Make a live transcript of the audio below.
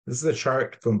This is a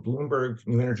chart from Bloomberg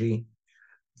New Energy.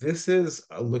 This is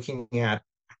looking at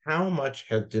how much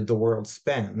did the world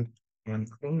spend on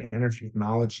clean energy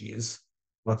technologies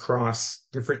across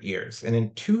different years. And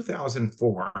in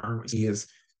 2004, is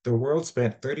the world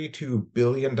spent $32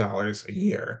 billion a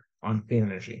year on clean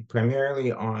energy,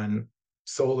 primarily on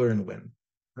solar and wind.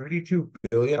 $32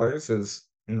 billion is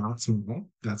not small.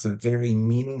 That's a very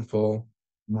meaningful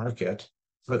market.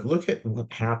 But look at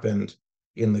what happened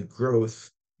in the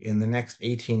growth in the next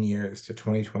 18 years to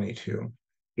 2022.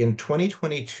 In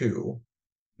 2022,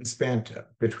 we spent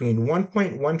between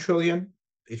 1.1 trillion,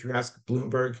 if you ask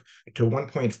Bloomberg, to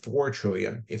 1.4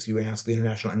 trillion, if you ask the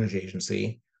International Energy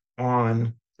Agency,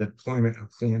 on the deployment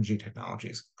of clean energy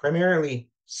technologies,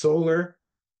 primarily solar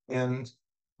and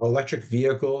electric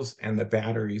vehicles and the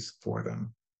batteries for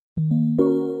them.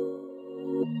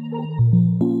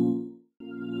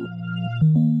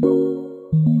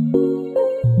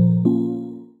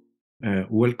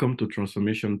 Welcome to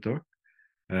Transformation Talk.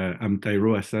 I'm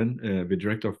Tyro Hassan, the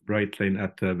Director of Brightline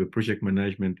at the Project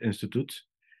Management Institute.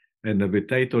 And the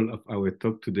title of our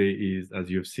talk today is,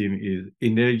 as you've seen, is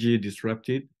Energy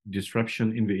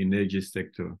Disruption in the Energy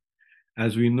Sector.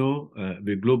 As we know,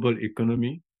 the global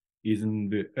economy is in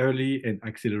the early and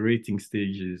accelerating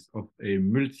stages of a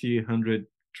multi-hundred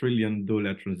trillion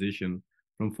dollar transition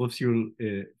from fossil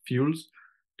fuels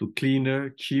to cleaner,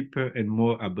 cheaper, and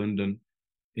more abundant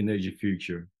energy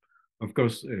future. Of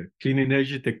course, clean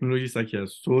energy technologies such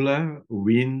as solar,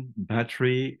 wind,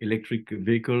 battery, electric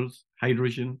vehicles,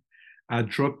 hydrogen are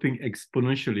dropping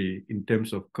exponentially in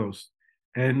terms of cost,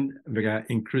 and they are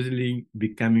increasingly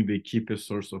becoming the cheapest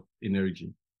source of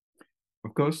energy.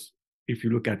 Of course, if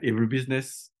you look at every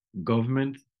business,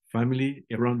 government, family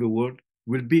around the world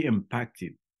will be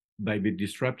impacted by the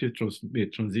disruptive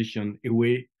transition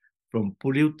away from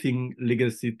polluting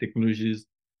legacy technologies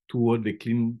toward the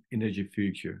clean energy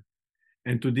future.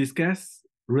 And to discuss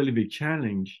really the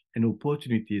challenge and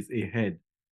opportunities ahead,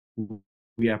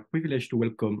 we are privileged to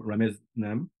welcome Ramez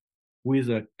Naam, who is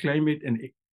a climate and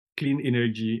clean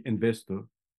energy investor,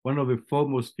 one of the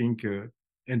foremost thinker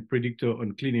and predictor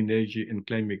on clean energy and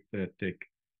climate tech.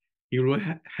 He will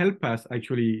help us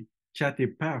actually chart a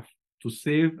path to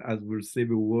save as we'll save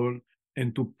the world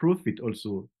and to profit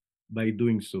also by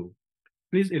doing so.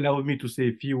 Please allow me to say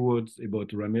a few words about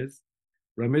Ramez.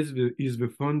 Ramez is the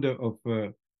founder of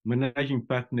Managing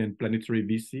Partner and Planetary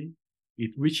VC,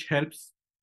 which helps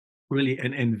really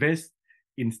and invest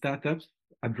in startups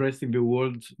addressing the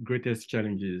world's greatest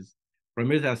challenges.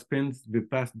 Ramez has spent the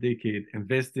past decade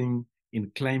investing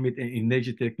in climate and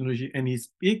energy technology, and he's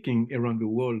speaking around the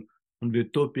world on the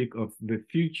topic of the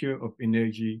future of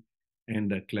energy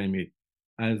and climate.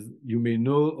 As you may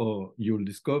know, or you'll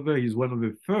discover, he's one of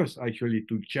the first actually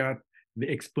to chart the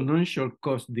exponential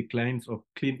cost declines of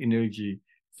clean energy,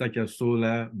 such as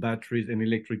solar, batteries, and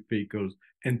electric vehicles,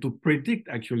 and to predict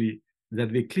actually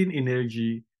that the clean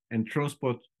energy and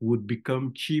transport would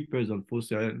become cheaper than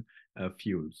fossil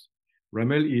fuels.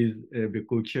 Ramel is the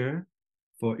co-chair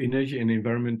for Energy and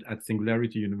Environment at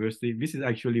Singularity University. This is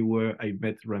actually where I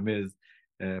met Ramez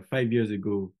 5 years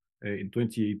ago in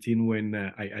 2018 when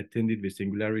I attended the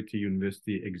Singularity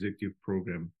University Executive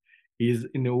Program. He is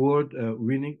an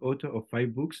award-winning author of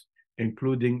 5 books,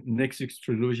 including Nexus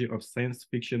trilogy of science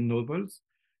fiction novels.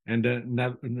 And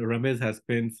Ramez has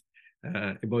spent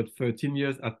about 13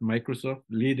 years at Microsoft,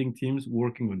 leading teams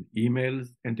working on emails,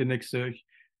 internet search,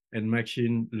 and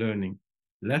machine learning.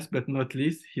 Last but not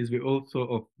least, he's the author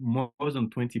of more than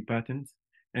 20 patents,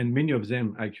 and many of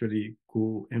them actually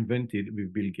co-invented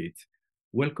with Bill Gates.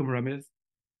 Welcome, Ramez.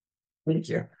 Thank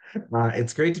you.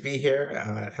 It's great to be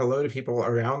here. Hello to people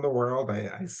around the world.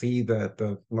 I see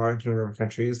the large number of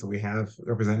countries that we have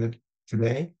represented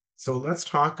today. So let's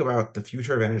talk about the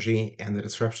future of energy and the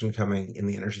disruption coming in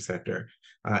the energy sector.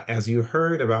 As you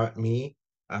heard about me,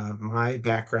 my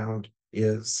background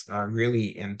is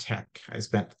really in tech. I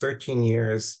spent 13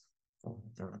 years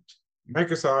at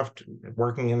Microsoft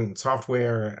working in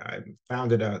software. I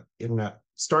founded an internet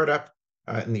startup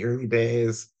in the early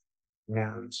days.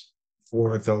 And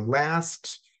for the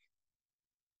last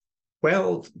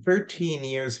 13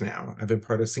 years now, I've been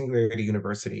part of Singularity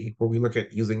University, where we look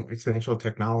at using exponential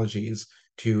technologies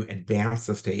to advance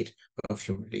the state of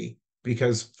humanity.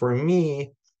 Because for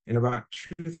me, in about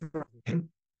 2010,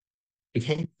 I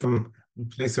came from a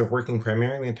place of working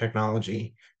primarily in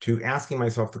technology to asking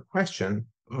myself the question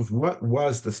of what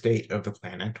was the state of the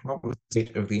planet, what was the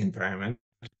state of the environment,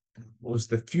 what was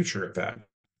the future of that?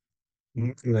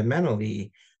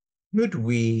 Fundamentally, could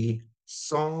we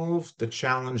solve the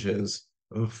challenges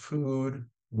of food,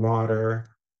 water,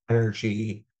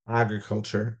 energy,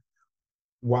 agriculture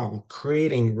while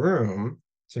creating room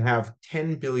to have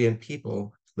 10 billion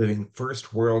people living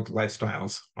first world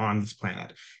lifestyles on this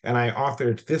planet. And I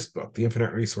authored this book, The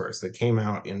Infinite Resource, that came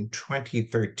out in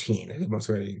 2013. It was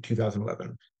already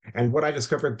 2011. And what I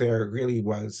discovered there really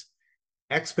was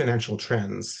exponential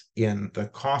trends in the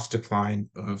cost decline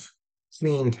of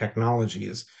clean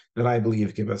technologies that I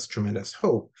believe give us tremendous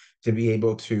hope to be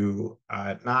able to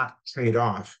not trade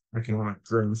off economic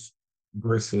growth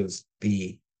versus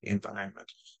the environment.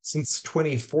 Since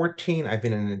 2014, I've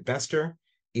been an investor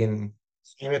in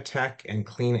climate tech and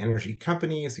clean energy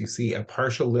companies. You see a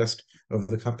partial list of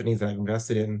the companies that I've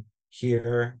invested in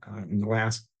here. In the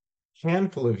last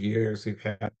handful of years, we've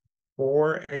had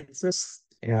 4 exits.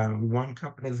 One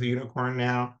company is a unicorn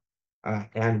now,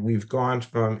 and we've gone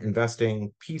from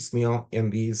investing piecemeal in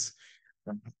these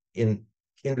in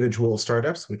individual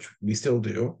startups, which we still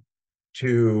do,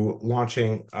 to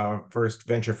launching our first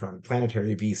venture fund,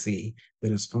 Planetary VC,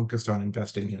 that is focused on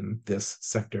investing in this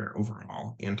sector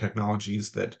overall, in technologies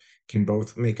that can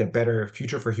both make a better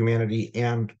future for humanity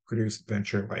and produce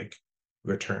venture-like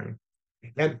return.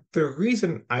 And the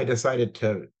reason I decided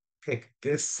to pick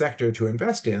this sector to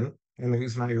invest in, and the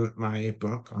reason I wrote my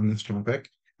book on this topic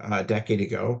a decade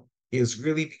ago, is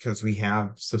really because we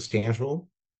have substantial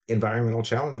environmental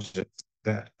challenges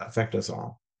that affect us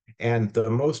all. And the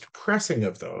most pressing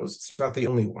of those, it's not the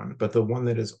only one, but the one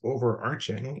that is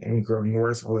overarching and growing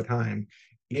worse all the time,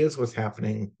 is what's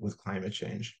happening with climate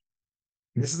change.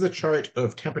 This is a chart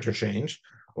of temperature change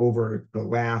over the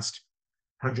last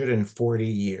 140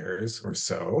 years or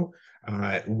so.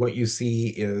 What you see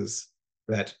is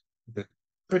that the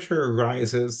temperature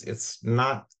rises. It's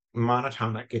not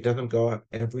monotonic. It doesn't go up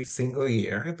every single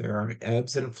year. There are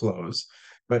ebbs and flows.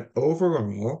 But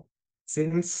overall,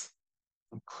 since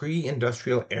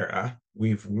pre-industrial era,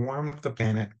 we've warmed the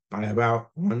planet by about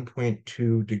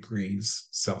 1.2 degrees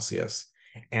Celsius.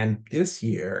 And this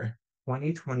year,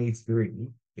 2023,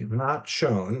 is not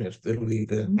shown, it's literally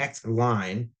the next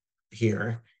line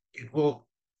here. It will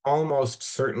almost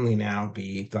certainly now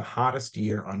be the hottest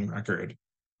year on record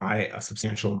by a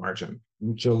substantial margin.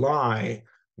 July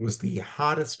was the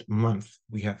hottest month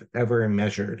we have ever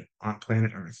measured on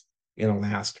planet Earth in the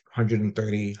last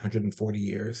 130, 140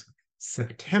 years.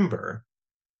 September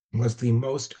was the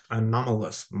most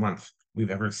anomalous month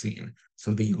we've ever seen.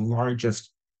 So the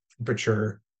largest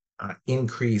temperature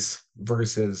increase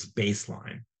versus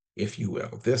baseline, if you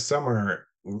will. This summer,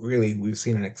 really, we've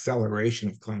seen an acceleration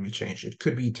of climate change. It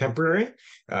could be temporary.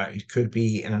 It could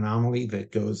be an anomaly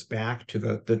that goes back to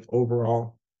the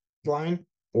overall line,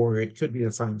 or it could be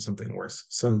a sign of something worse.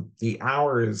 So the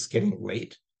hour is getting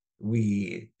late.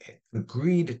 We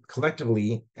agreed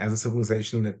collectively as a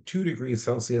civilization that 2 degrees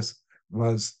Celsius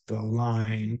was the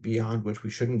line beyond which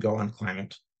we shouldn't go on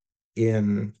climate.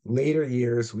 In later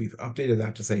years, we've updated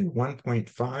that to say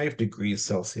 1.5 degrees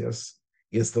Celsius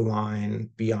is the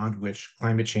line beyond which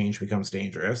climate change becomes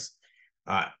dangerous,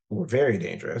 or very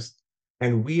dangerous.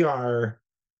 And we are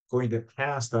going to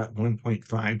pass that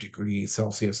 1.5 degrees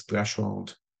Celsius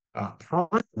threshold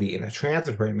partly in a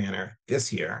transitory manner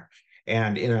this year,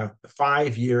 and in a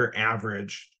 5-year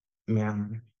average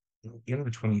manner in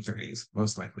the 2030s,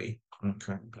 most likely.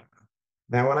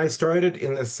 Now, when I started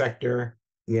in this sector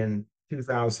in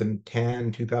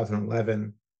 2010,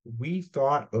 2011, we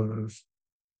thought of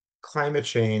climate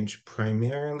change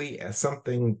primarily as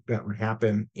something that would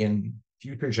happen in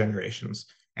future generations,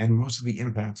 and most of the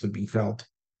impacts would be felt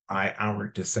by our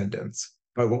descendants.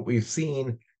 But what we've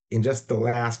seen in just the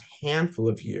last handful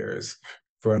of years,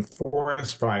 from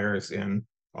forest fires in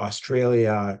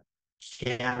Australia,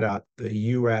 Canada, the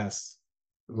US,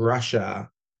 Russia,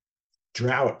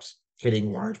 drought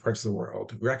hitting large parts of the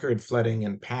world, record flooding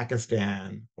in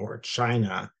Pakistan or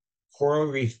China, coral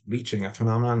reef bleaching, a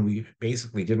phenomenon we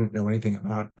basically didn't know anything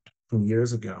about 2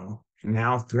 years ago,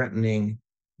 now threatening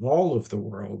all of the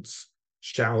world's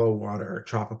shallow water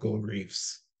tropical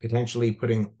reefs, potentially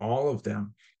putting all of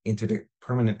them into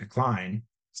permanent decline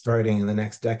starting in the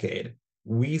next decade.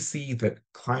 We see that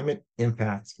climate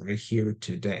impacts are here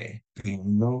today. They are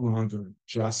no longer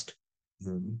just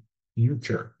the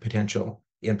future potential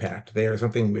impact. They are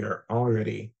something we are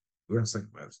already wrestling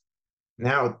with.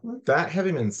 Now, that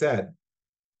having been said,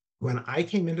 when I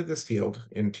came into this field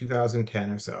in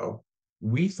 2010 or so,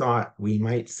 we thought we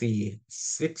might see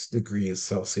 6 degrees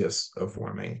Celsius of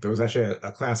warming. There was actually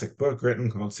a classic book written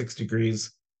called 6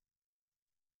 Degrees.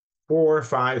 4,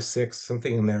 5, 6,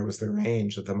 something in there was the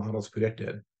range that the models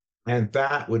predicted. And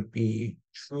that would be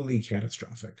truly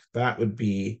catastrophic. That would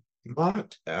be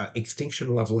not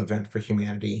extinction level event for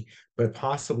humanity, but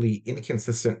possibly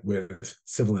inconsistent with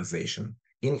civilization.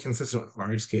 inconsistent with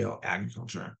large-scale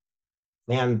agriculture.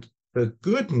 And the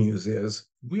good news is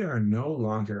we are no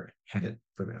longer headed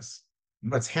for this.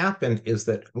 What's happened is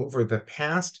that over the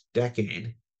past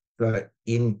decade, the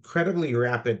incredibly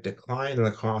rapid decline in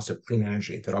the cost of clean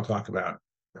energy that I'll talk about,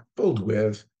 coupled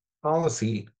with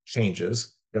policy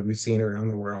changes that we've seen around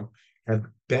the world, have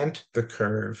bent the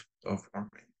curve of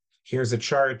warming. Here's a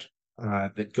chart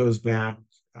that goes back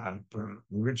from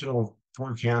original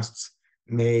forecasts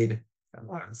made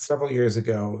several years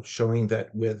ago, showing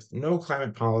that with no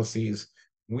climate policies,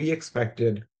 we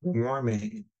expected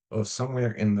warming of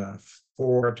somewhere in the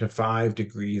 4 to 5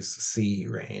 degrees C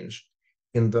range.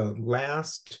 In the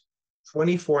last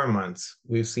 24 months,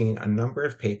 we've seen a number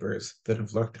of papers that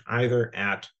have looked either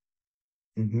at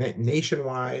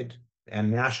nationwide and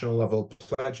national level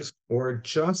pledges or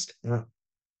just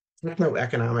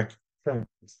techno-economic trends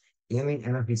in the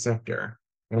energy sector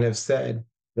and have said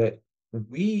that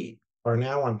we are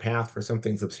now on path for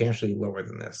something substantially lower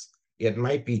than this. It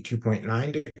might be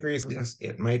 2.9 degrees Celsius,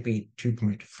 it might be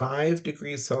 2.5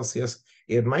 degrees Celsius,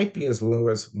 it might be as low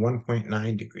as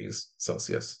 1.9 degrees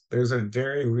Celsius. There's a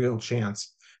very real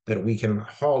chance that we can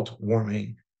halt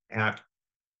warming at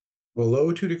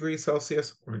below 2 degrees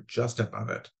Celsius or just above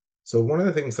it. So one of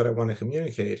the things that I want to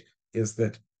communicate is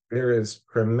that there is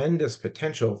tremendous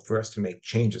potential for us to make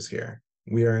changes here.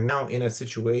 We are now in a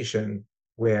situation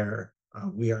where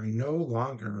we are no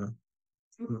longer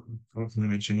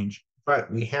climate change, but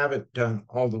we haven't done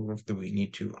all the work that we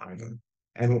need to either.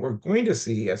 And what we're going to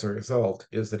see as a result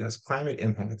is that as climate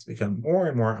impacts become more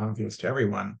and more obvious to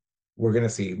everyone, we're going to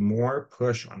see more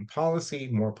push on policy,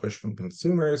 more push from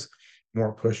consumers,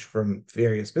 more push from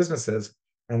various businesses,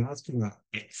 and that's going to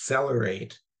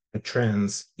accelerate the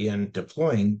trends in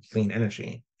deploying clean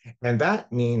energy. And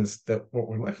that means that what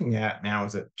we're looking at now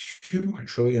is a $2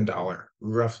 trillion,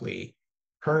 roughly,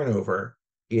 turnover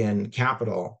in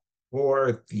capital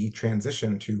for the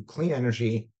transition to clean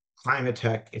energy, climate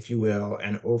tech, if you will,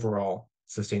 and overall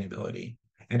sustainability.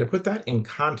 And to put that in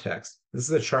context, this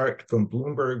is a chart from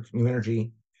Bloomberg New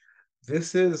Energy.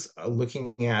 This is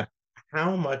looking at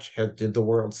how much did the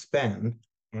world spend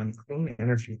on clean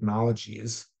energy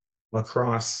technologies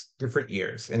across different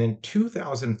years. And in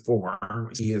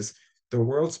 2004, the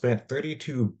world spent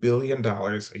 $32 billion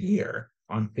a year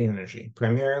on clean energy,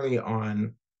 primarily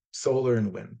on solar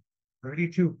and wind.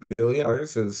 $32 billion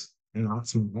is not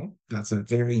small. That's a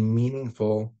very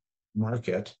meaningful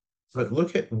market. But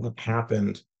look at what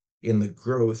happened in the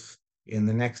growth in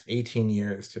the next 18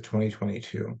 years to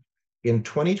 2022. In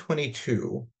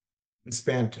 2022, we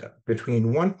spent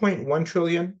between 1.1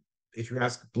 trillion, if you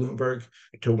ask Bloomberg,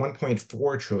 to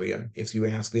 1.4 trillion, if you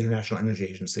ask the International Energy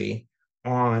Agency,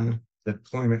 on the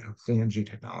deployment of clean energy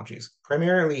technologies,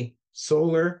 primarily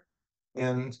solar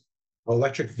and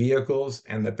electric vehicles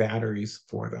and the batteries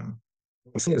for them.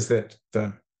 What we're seeing is that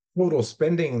the total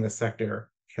spending in the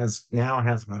sector has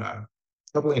about a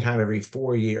doubling time every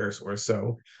 4 years or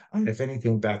so. And if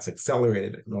anything, that's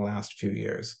accelerated in the last few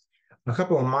years. A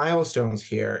couple of milestones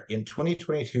here. In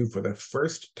 2022, for the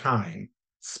first time,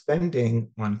 spending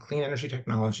on clean energy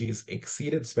technologies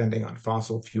exceeded spending on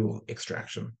fossil fuel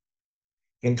extraction.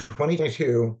 In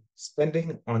 2022,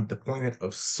 spending on deployment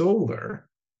of solar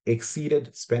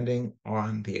exceeded spending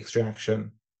on the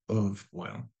extraction of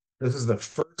oil. This is the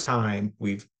first time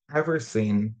we've ever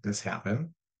seen this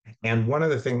happen. And one of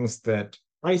the things that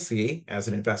I see as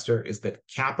an investor is that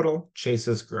capital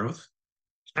chases growth,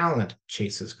 talent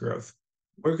chases growth.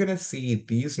 We're going to see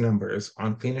these numbers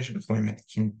on clean energy deployment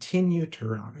continue to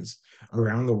rise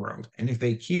around the world. And if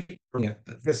they keep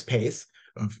at this pace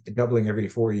of doubling every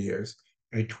 4 years,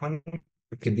 by 20,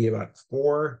 it could be about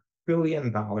 $4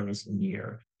 billion a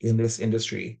year in this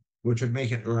industry, which would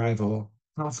make it rival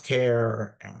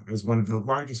healthcare as one of the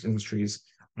largest industries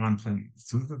on planet.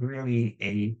 So this is really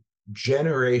a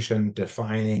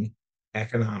generation-defining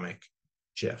economic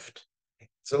shift.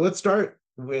 So let's start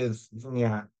with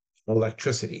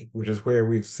electricity, which is where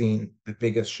we've seen the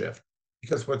biggest shift.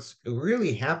 Because what's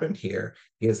really happened here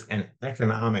is an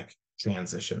economic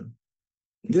transition.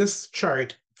 This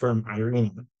chart from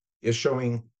IRENA is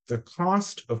showing the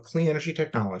cost of clean energy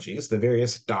technologies. The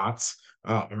various dots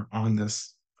are on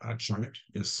this chart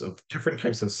is of different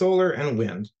types of solar and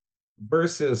wind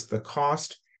versus the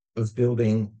cost of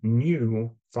building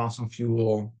new fossil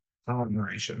fuel power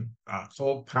generation,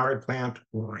 coal powered plant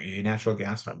or a natural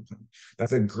gas powered plant.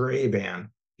 That's a gray band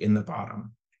in the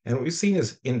bottom. And what we've seen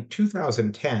is in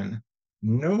 2010,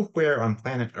 nowhere on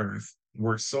planet Earth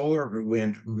were solar or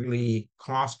wind really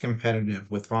cost competitive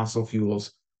with fossil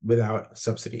fuels without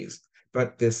subsidies.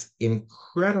 But this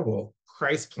incredible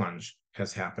price plunge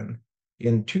has happened.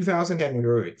 In 2010, we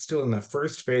were still in the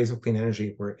first phase of clean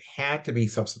energy where it had to be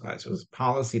subsidized. It was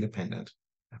policy dependent.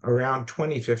 Around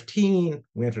 2015,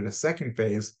 we entered a second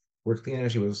phase where clean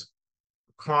energy was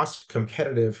cost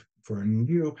competitive for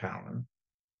new power.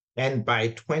 And by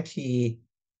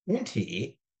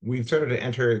 2020, we've started to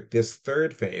enter this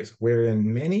third phase where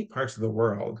in many parts of the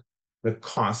world, the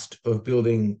cost of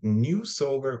building new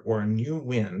solar or new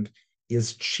wind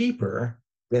is cheaper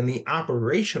than the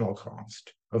operational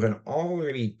cost of an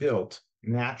already built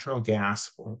natural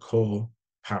gas or coal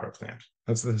power plant.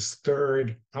 That's this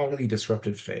third, highly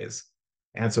disruptive phase.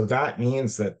 And so that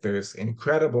means that there's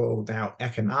incredible now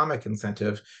economic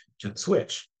incentive to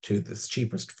switch to this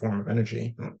cheapest form of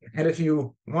energy. And if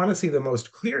you want to see the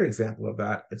most clear example of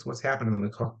that, it's what's happened in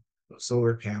the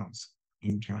solar panels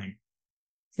in time.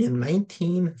 In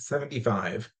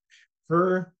 1975,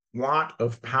 per watt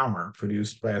of power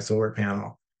produced by a solar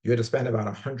panel, you had to spend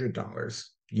about $100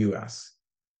 US.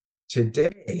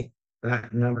 Today,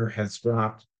 that number has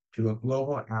dropped to a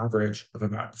global average of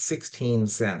about 16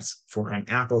 cents for an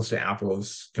apples to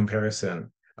apples comparison,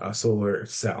 solar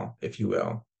cell, if you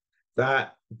will.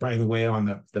 That, by the way,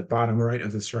 on the bottom right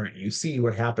of this chart, you see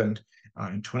what happened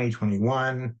in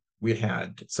 2021. We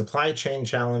had supply chain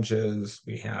challenges,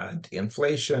 we had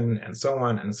inflation, and so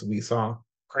on. And so we saw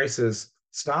prices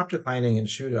stop declining and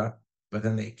shoot up, but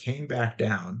then they came back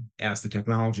down as the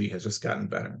technology has just gotten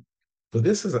better. So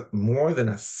this is more than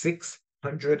a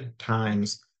 600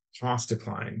 times cost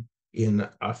decline in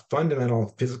a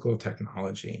fundamental physical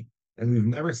technology. And we've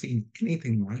never seen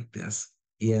anything like this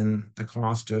in the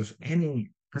cost of any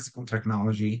physical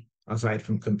technology aside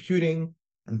from computing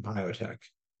and biotech.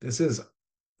 This is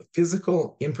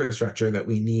physical infrastructure that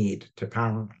we need to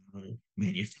power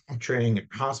manufacturing, and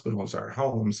hospitals, our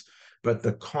homes. But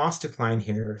the cost decline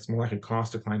here is more like a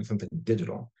cost decline of something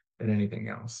digital than anything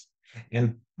else.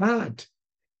 And that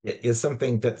is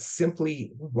something that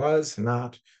simply was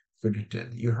not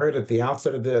predicted. You heard at the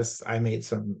outset of this, I made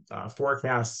some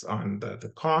forecasts on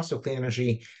the cost of clean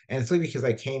energy, and it's really because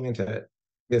I came into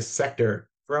this sector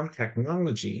from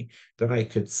technology that I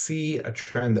could see a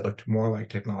trend that looked more like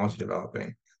technology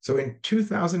developing. So in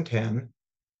 2010,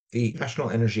 the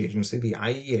National Energy Agency, the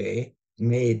IEA,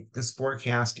 made this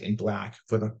forecast in black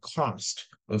for the cost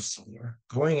of solar.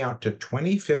 Going out to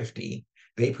 2050,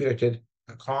 they predicted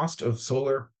the cost of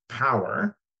solar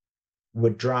power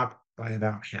would drop by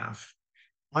about half.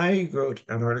 I wrote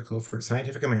an article for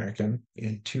Scientific American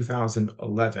in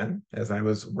 2011 as I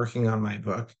was working on my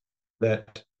book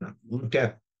that looked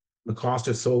at the cost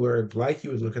of solar like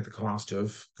you would look at the cost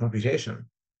of computation.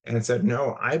 And it said,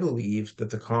 no, I believe that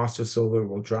the cost of solar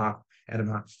will drop at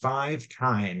about 5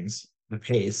 times the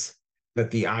pace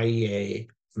that the IEA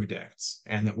predicts,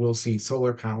 and that we'll see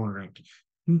solar power at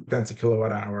 2 cents a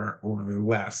kilowatt hour or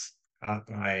less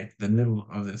by the middle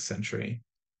of this century.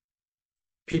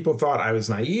 People thought I was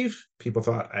naive. People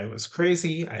thought I was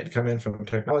crazy. I had come in from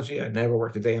technology. I'd never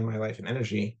worked a day in my life in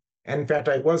energy. And in fact,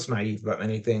 I was naive about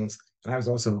many things, and I was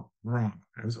also wrong.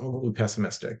 I was overly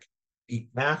pessimistic. The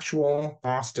actual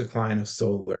cost decline of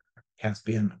solar has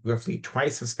been roughly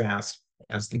twice as fast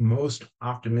as the most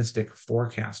optimistic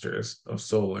forecasters of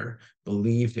solar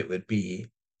believed it would be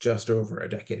just over a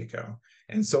decade ago.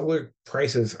 And solar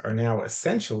prices are now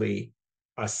essentially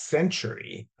a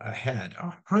century ahead,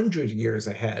 100 years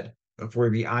ahead of where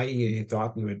the IEA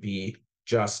thought we would be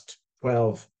just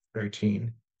 12,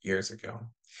 13 years ago.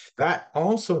 That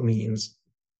also means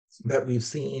that we've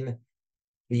seen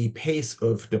the pace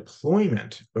of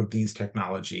deployment of these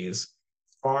technologies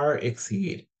far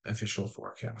exceed official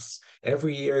forecasts.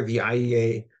 Every year, the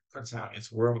IEA puts out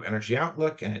its World Energy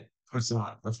Outlook, and it puts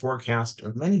out a forecast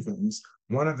of many things.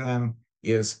 One of them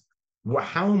is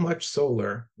how much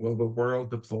solar will the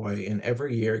world deploy in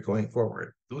every year going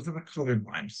forward? Those are the colored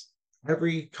lines.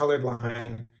 Every colored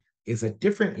line is a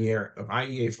different year of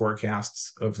IEA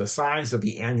forecasts of the size of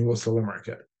the annual solar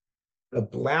market. The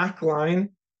black line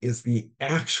is the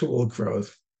actual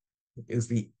growth, is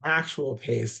the actual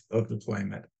pace of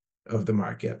deployment of the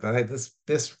market.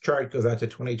 This chart goes out to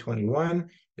 2021.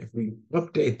 If we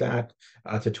update that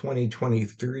to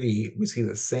 2023, we see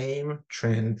the same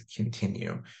trend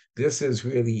continue. This is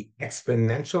really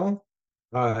exponential,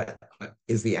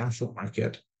 is the actual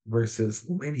market, versus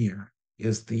linear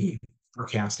is the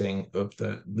forecasting of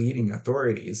the leading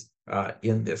authorities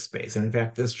in this space. And in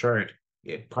fact, this chart,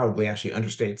 it probably actually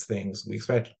understates things. We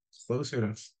expect closer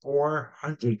to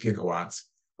 400 gigawatts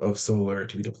of solar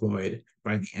to be deployed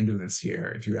by the end of this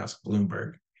year, if you ask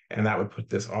Bloomberg. And that would put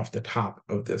this off the top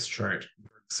of this chart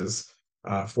versus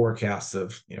forecasts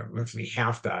of roughly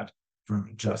half that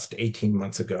from just 18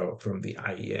 months ago from the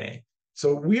IEA.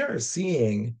 So we are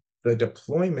seeing the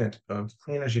deployment of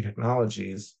clean energy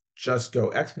technologies just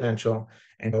go exponential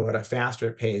and go at a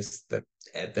faster pace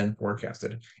than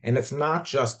forecasted. And it's not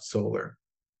just solar.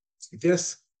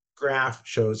 This graph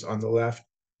shows on the left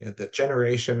the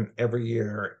generation every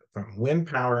year from wind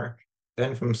power,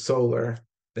 then from solar,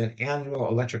 then annual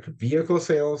electric vehicle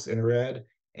sales in red,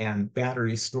 and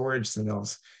battery storage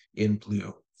sales in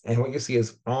blue. And what you see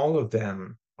is all of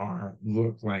them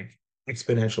look like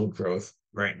exponential growth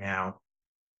right now.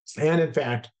 And in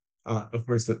fact, of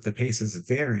course, the paces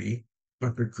vary,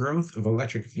 but the growth of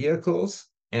electric vehicles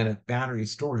and of battery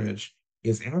storage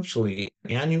is actually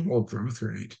an annual growth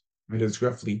rate that is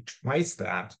roughly twice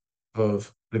that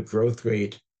of the growth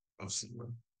rate of solar.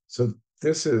 So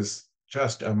this is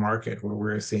just a market where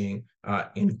we're seeing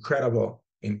incredible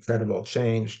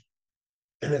change.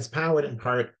 And it's powered in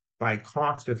part by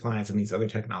cost declines in these other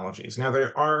technologies. Now,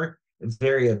 there are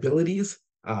variabilities.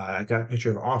 I got a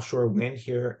picture of offshore wind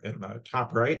here in the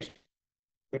top right.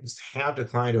 Things have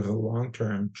declined over the long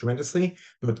term tremendously,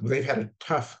 but they've had a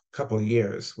tough couple of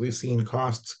years. We've seen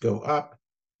costs go up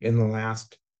in the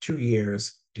last 2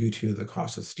 years due to the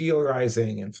cost of steel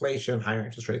rising, inflation, higher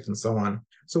interest rates, and so on.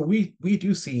 So we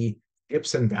do see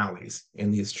dips and valleys in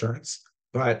these charts.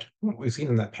 But what we've seen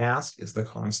in the past is the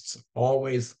costs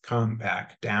always come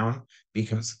back down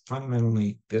because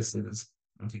fundamentally this is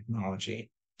a technology.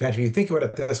 In fact, if you think about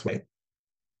it this way,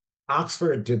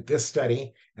 Oxford did this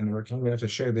study, and they were kind enough to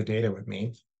share the data with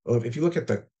me. If you look at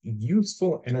the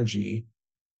useful energy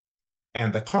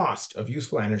and the cost of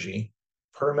useful energy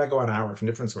per megawatt hour from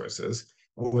different sources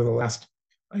over the last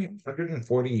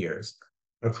 140 years,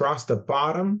 across the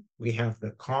bottom, we have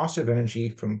the cost of energy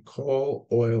from coal,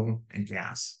 oil, and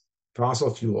gas,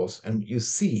 fossil fuels. And what you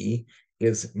see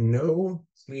is no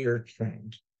clear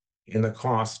trend in the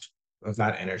cost of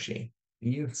that energy.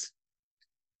 These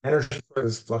energy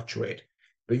sources fluctuate,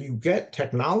 but you get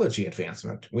technology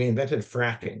advancement. We invented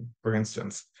fracking, for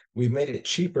instance. We've made it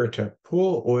cheaper to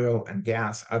pull oil and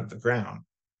gas out of the ground,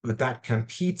 but that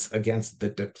competes against the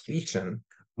depletion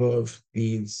of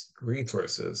these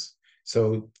resources.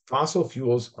 So fossil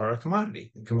fuels are a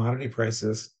commodity, and commodity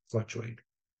prices fluctuate.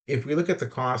 If we look at the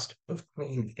cost of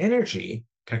clean energy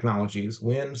technologies,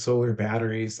 wind, solar,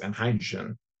 batteries, and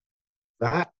hydrogen,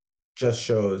 that just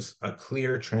shows a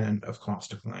clear trend of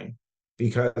cost decline.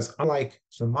 Because unlike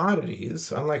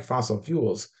commodities, unlike fossil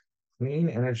fuels, clean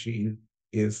energy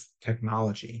is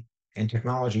technology, and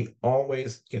technology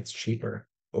always gets cheaper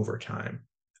over time.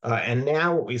 And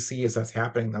now what we see is that's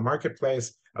happening in the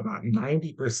marketplace. About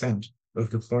 90% of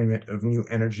deployment of new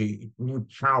energy, new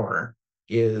power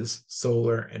is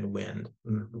solar and wind,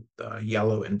 the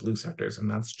yellow and blue sectors, and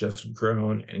that's just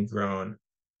grown and grown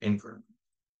and grown.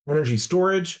 Energy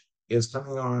storage is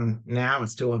coming on now.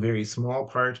 It's still a very small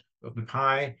part of the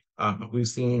pie, but we've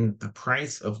seen the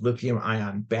price of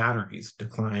lithium-ion batteries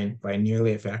decline by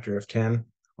nearly a factor of 10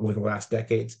 over the last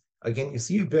decades. Again, you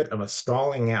see a bit of a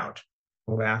stalling out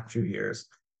the last few years.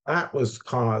 That was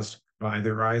caused by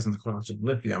the rise in the cost of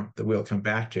lithium that we'll come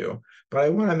back to. But I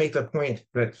want to make the point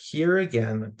that here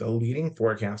again, the leading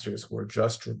forecasters were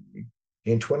just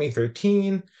in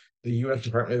 2013, the US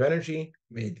Department of Energy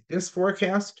made this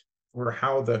forecast for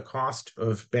how the cost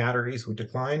of batteries would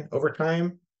decline over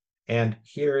time. And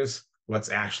here's what's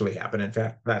actually happened. In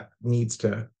fact, that needs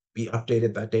to be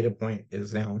updated. That data point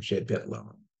is now actually a bit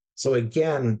low. So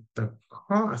again, the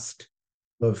cost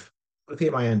of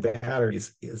lithium-ion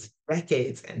batteries is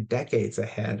decades and decades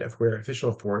ahead of where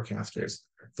official forecasters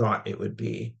thought it would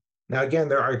be. Now, again,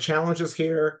 there are challenges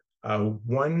here.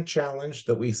 One challenge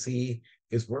that we see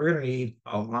is we're going to need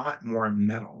a lot more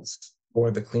metals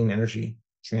for the clean energy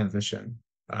transition.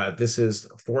 This is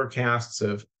forecasts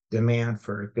of demand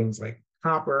for things like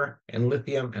copper and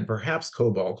lithium and perhaps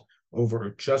cobalt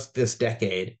over just this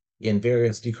decade in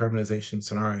various decarbonization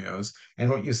scenarios. And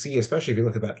what you see, especially if you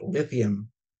look at that lithium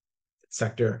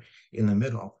sector in the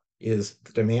middle, is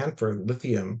the demand for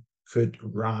lithium could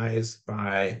rise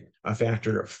by a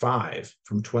factor of 5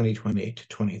 from 2020 to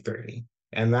 2030.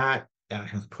 And that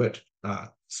has put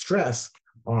stress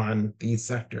on these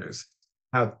sectors.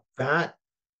 Now, that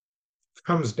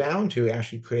comes down to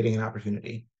actually creating an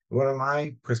opportunity. One of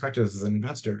my perspectives as an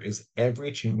investor is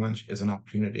every challenge is an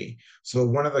opportunity. So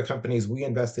one of the companies we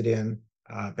invested in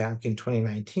back in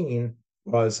 2019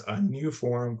 was a new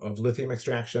form of lithium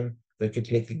extraction that could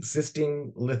take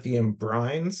existing lithium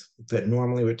brines that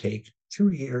normally would take 2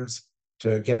 years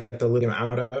to get the lithium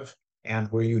out of, and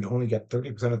where you'd only get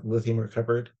 30% of the lithium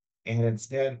recovered, and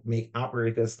instead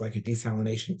operate this like a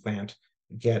desalination plant,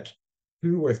 get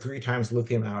 2 or 3 times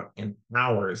lithium out in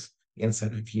hours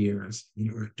instead of years.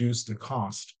 You reduce the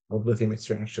cost of lithium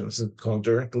extraction. This is called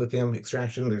direct lithium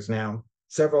extraction. There's now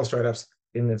several startups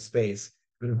in this space.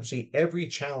 But actually, every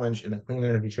challenge in a clean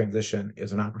energy transition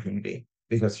is an opportunity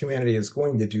because humanity is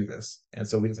going to do this. And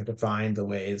so we just have to find the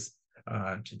ways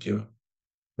to do it.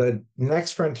 The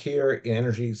next frontier in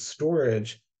energy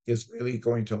storage is really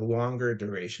going to longer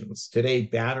durations. Today,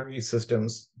 battery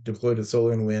systems deployed to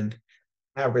solar and wind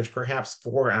average perhaps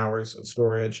 4 hours of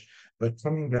storage, but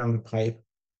coming down the pipe,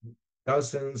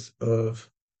 dozens of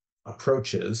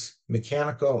approaches,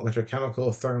 mechanical,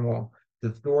 electrochemical, thermal,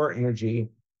 to store energy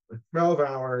for 12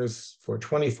 hours, for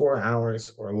 24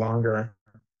 hours, or longer.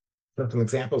 Some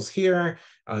examples here.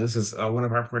 This is one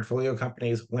of our portfolio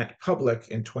companies went public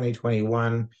in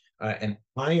 2021, an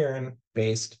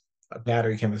iron-based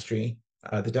battery chemistry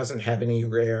that doesn't have any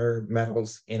rare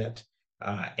metals in it,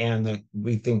 and that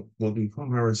we think will be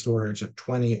home storage of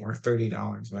 $20 or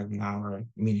 $30 an hour,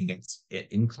 meaning it's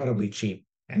incredibly cheap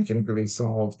and can really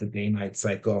solve the day-night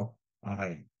cycle.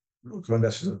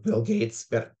 Co-investors with Bill Gates,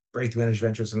 Breakthrough Energy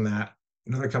Ventures in that.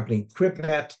 Another company,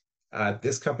 QuipNet.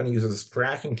 This company uses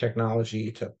fracking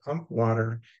technology to pump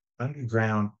water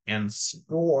underground and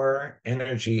store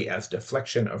energy as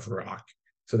deflection of rock.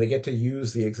 So they get to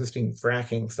use the existing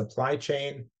fracking supply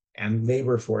chain and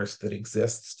labor force that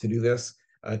exists to do this.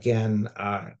 Again,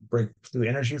 Breakthrough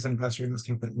Energy is an investor in this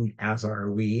company, as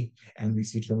are we, and we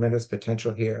see tremendous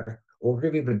potential here. We're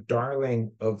really the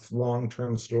darling of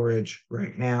long-term storage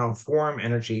right now. Form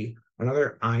Energy,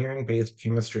 another iron-based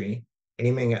chemistry,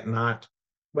 aiming at not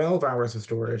 12 hours of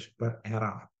storage, but at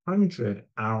 100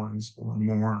 hours or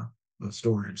more of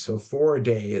storage. So 4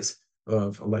 days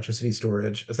of electricity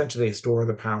storage. Essentially, they store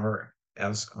the power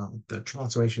as the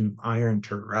transformation of iron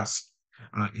to rust,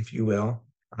 if you will.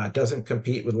 Doesn't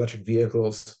compete with electric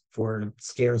vehicles for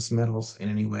scarce metals in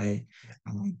any way.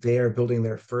 They are building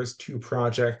their first two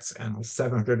projects and a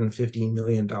 $750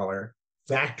 million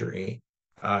factory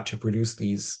to produce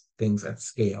these things at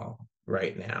scale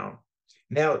right now.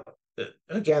 Now,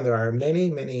 again, there are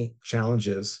many, many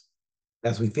challenges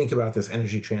as we think about this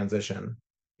energy transition.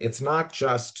 It's not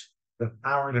just the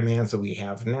power demands that we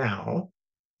have now,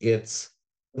 it's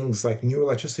things like new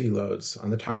electricity loads on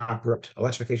the top right,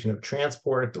 electrification of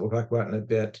transport that we'll talk about in a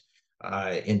bit,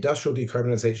 industrial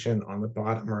decarbonization on the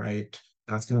bottom right.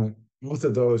 Both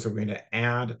of those are going to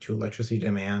add to electricity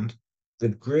demand. The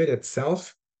grid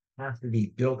itself has to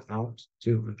be built out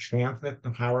to transmit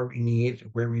the power we need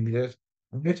where we need it.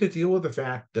 We have to deal with the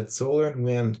fact that solar and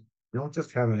wind don't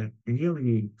just have a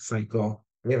daily cycle,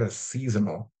 they have a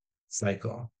seasonal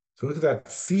cycle. So look at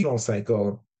that seasonal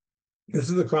cycle. This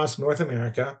is across North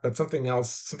America, but something else,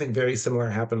 something very similar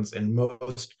happens in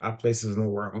most places in the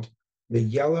world. The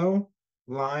yellow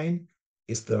line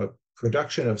is the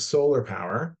production of solar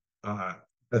power,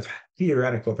 the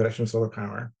theoretical production of solar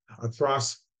power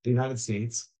across the United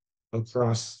States,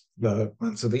 across the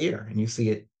months of the year. And you see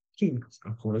it peaks,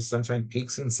 of course, sunshine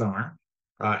peaks in summer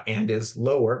and is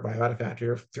lower by about a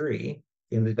factor of 3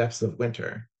 in the depths of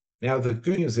winter. Now, the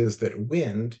good news is that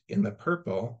wind in the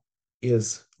purple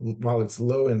is, while it's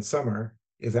low in summer,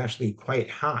 is actually quite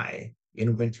high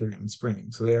in winter and spring.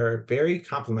 So they are very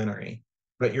complementary.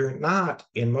 But you're not,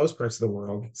 in most parts of the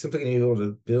world, simply going to be able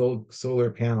to build solar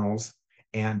panels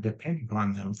and depend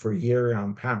upon them for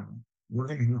year-round power. We're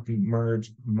going to have to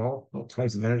merge multiple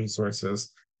types of energy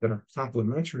sources that are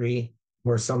complementary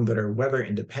or some that are weather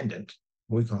independent,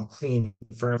 what we call clean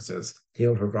furnaces, to be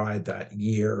able to provide that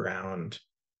year-round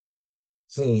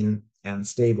clean and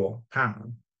stable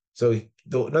power. So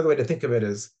another way to think of it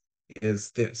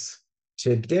is this.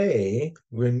 Today,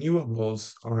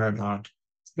 renewables are about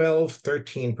 12,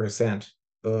 13%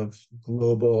 of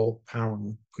global power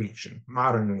production,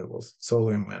 modern renewables,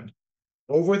 solar and wind.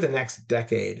 Over the next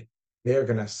decade, they're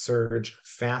going to surge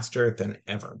faster than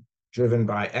ever, driven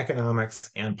by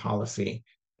economics and policy.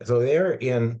 So they're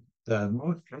in the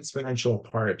most exponential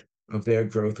part of their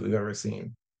growth we've ever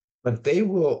seen. But they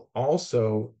will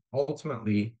also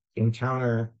ultimately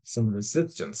encounter some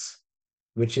resistance,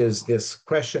 which is this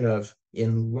question of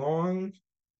in long,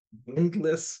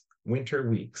 windless winter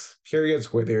weeks,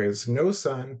 periods where there is no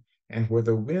sun and where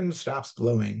the wind stops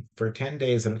blowing for 10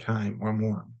 days at a time or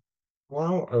more.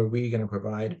 How are we going to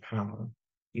provide power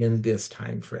in this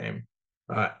time frame?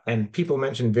 And people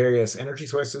mentioned various energy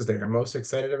sources they are most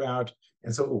excited about.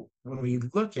 And so when we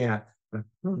look at the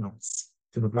kernels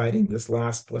to providing this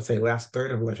last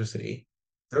third of electricity,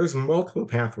 there's multiple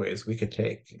pathways we could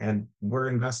take, and we're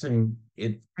investing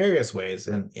in various ways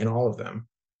in all of them.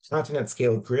 Continent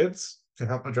scale grids to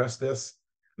help address this.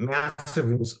 Massive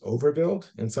overbuild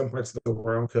in some parts of the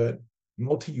world could.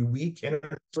 multi-week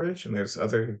energy storage, and there's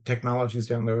other technologies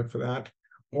down the road for that.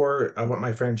 Or what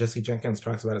my friend Jesse Jenkins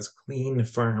talks about is clean,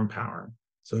 firm power.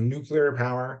 So nuclear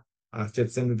power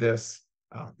fits into this.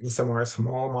 Somewhere a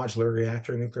small modular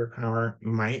reactor nuclear power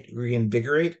might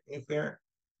reinvigorate nuclear.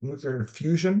 Nuclear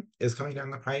fusion is coming down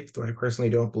the pipe, though I personally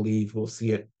don't believe we'll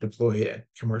see it deployed at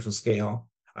commercial scale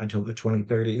until the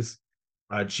 2030s.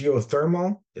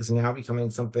 Geothermal is now becoming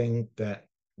something that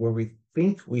where we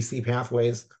think we see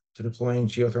pathways to deploying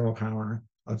geothermal power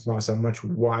across a much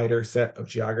wider set of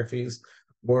geographies,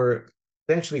 or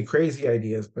potentially crazy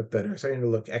ideas, but that are starting to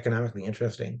look economically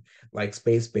interesting, like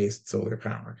space-based solar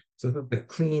power. So the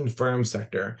clean, firm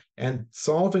sector. And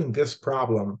solving this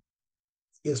problem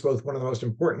is both one of the most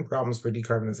important problems for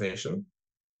decarbonization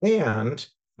and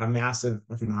a massive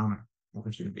economic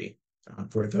opportunity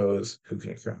for those who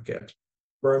can crack it.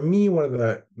 For me, one of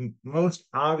the most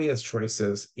obvious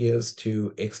choices is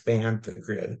to expand the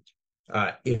grid.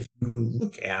 If you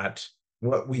look at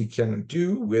what we can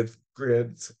do with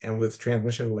grids and with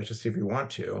transmission of electricity if we want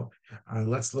to,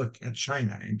 let's look at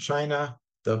China. In China,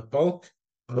 the bulk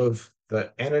of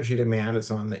the energy demand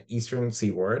is on the eastern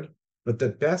seaboard, but the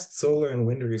best solar and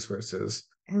wind resources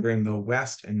are in the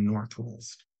west and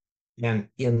northwest. And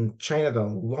in China, the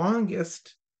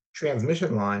longest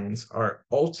transmission lines are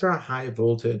ultra high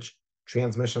voltage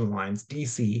transmission lines,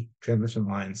 DC transmission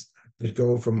lines that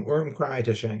go from Urumqi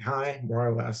to Shanghai, more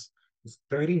or less, is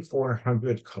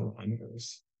 3,400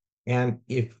 kilometers. And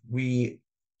if we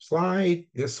apply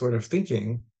this sort of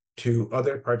thinking to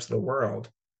other parts of the world,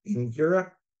 in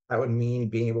Europe, that would mean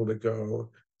being able to go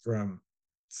from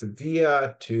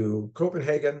Sevilla to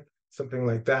Copenhagen, something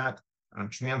like that.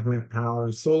 Transmit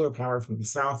power, solar power from the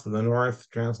south to the north,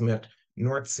 transmit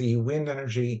North Sea wind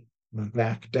energy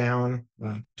back down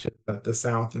to the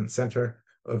south and center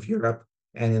of Europe.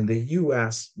 And in the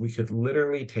US, we could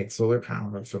literally take solar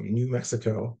power from New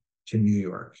Mexico to New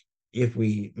York if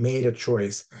we made a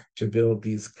choice to build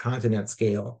these continent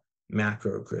scale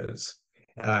macro grids.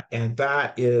 And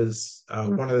that is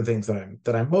one of the things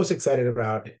that I'm most excited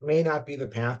about. It may not be the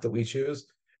path that we choose,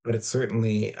 but it's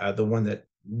certainly the one that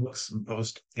looks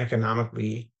most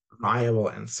economically viable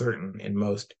and certain in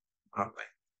most ways.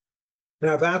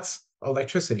 Now that's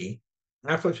electricity.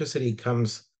 After electricity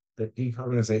comes the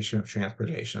decarbonization of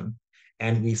transportation.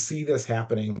 And we see this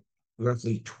happening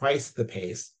roughly twice the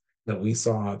pace that we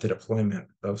saw the deployment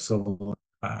of solar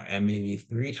and maybe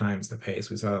 3 times the pace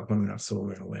we saw the deployment of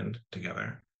solar and wind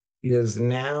together. It is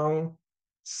now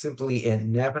simply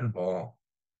inevitable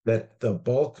that the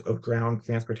bulk of ground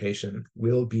transportation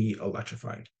will be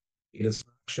electrified. It is a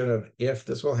question of if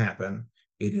this will happen.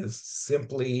 It is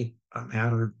simply a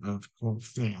matter of how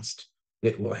fast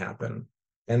it will happen.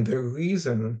 And the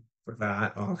reason for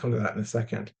that, I'll come to that in a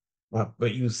second,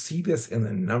 but you see this in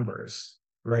the numbers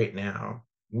right now.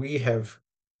 We have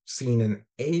seen an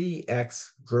 80x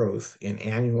growth in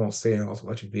annual sales of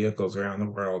electric vehicles around the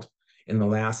world in the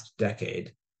last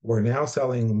decade. We're now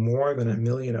selling more than 1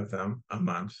 million of them a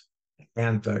month.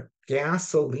 And the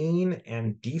gasoline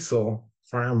and diesel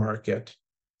farm market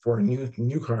for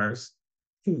new cars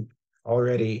peaked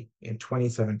already in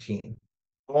 2017.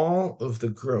 All of the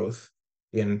growth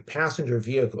in passenger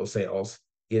vehicle sales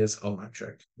is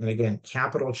electric. And again,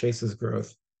 capital chases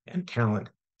growth and talent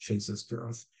chases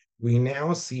growth. We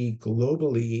now see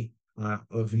globally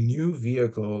of new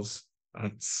vehicles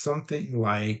something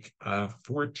like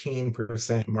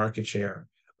 14% market share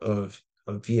of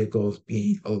vehicles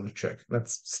being electric.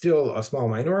 That's still a small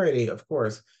minority, of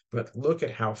course, but look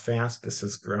at how fast this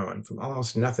has grown from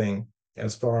almost nothing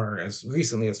as far as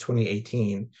recently as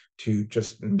 2018 to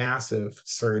just massive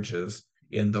surges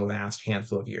in the last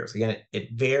handful of years. Again,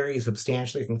 it varies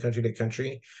substantially from country to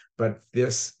country, but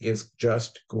this is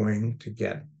just going to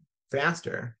get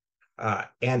faster.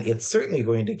 And it's certainly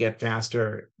going to get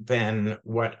faster than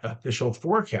what official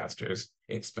forecasters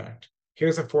expect.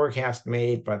 Here's a forecast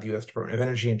made by the US Department of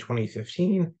Energy in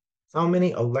 2015. How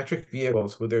many electric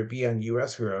vehicles would there be on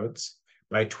US roads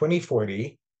by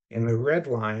 2040? And the red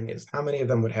line is how many of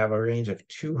them would have a range of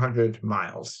 200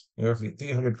 miles, roughly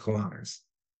 300 kilometers.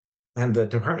 And the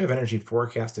Department of Energy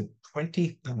forecasted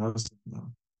 20,000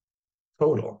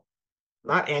 total,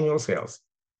 not annual sales,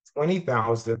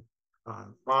 20,000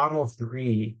 Model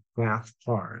 3 class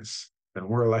cars that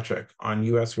were electric on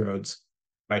US roads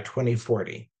by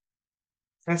 2040.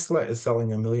 Tesla is selling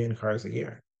 1 million cars a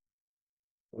year.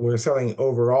 We're selling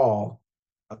overall,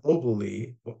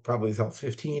 globally, we'll probably sell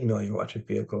 15 million electric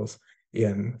vehicles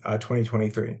in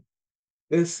 2023.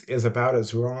 This is about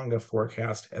as wrong a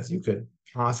forecast as you could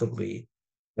possibly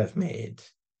have made.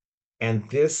 And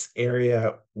this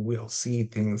area will see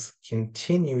things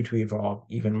continue to evolve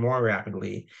even more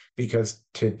rapidly because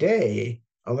today,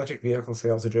 electric vehicle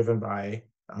sales are driven by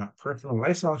personal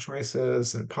lifestyle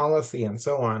choices and policy and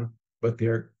so on, but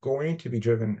they're going to be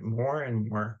driven more and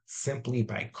more simply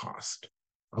by cost.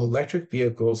 Electric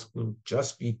vehicles will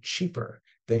just be cheaper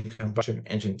than combustion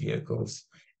engine vehicles.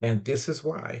 And this is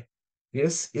why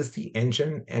this is the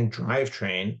engine and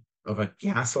drivetrain of a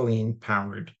gasoline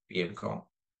powered vehicle,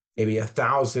 maybe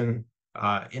 1,000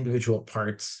 individual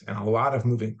parts and a lot of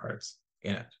moving parts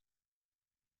in it.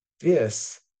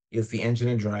 This is the engine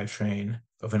and drivetrain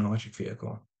of an electric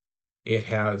vehicle. It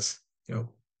has,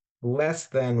 less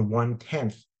than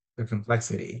 1/10 the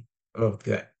complexity of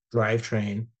the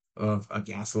drivetrain of a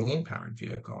gasoline-powered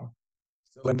vehicle.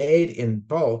 So when made in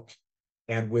bulk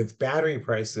and with battery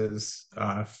prices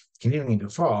continuing to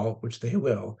fall, which they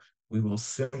will, we will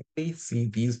simply see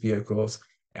these vehicles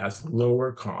as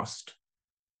lower cost.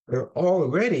 They're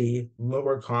already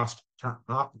lower cost to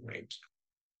operate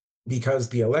because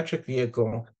the electric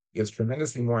vehicle is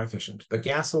tremendously more efficient. The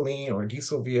gasoline or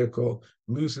diesel vehicle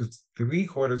loses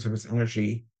 3/4 of its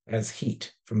energy as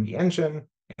heat from the engine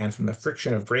and from the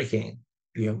friction of braking.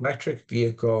 The electric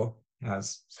vehicle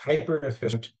has hyper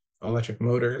efficient electric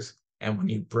motors, and when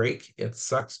you brake, it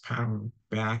sucks power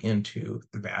back into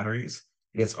the batteries.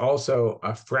 It's also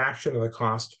a fraction of the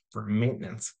cost for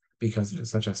maintenance because it is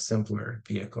such a simpler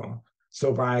vehicle.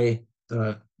 So by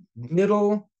the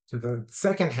middle to the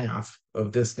second half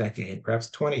of this decade, perhaps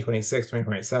 2026,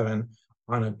 2027,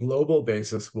 on a global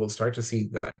basis, we'll start to see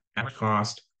the average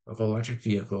cost of electric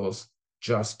vehicles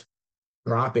just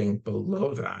dropping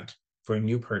below that for a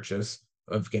new purchase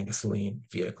of gasoline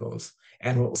vehicles.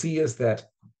 And what we'll see is that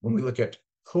when we look at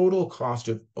total cost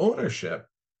of ownership,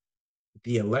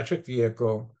 the electric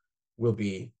vehicle will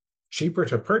be cheaper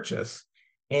to purchase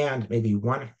and maybe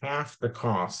 1/2 the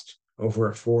cost over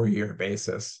a 4-year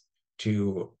basis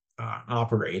to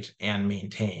operate and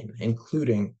maintain,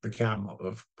 including the capital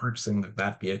of purchasing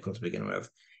that vehicle to begin with.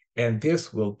 And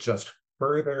this will just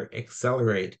further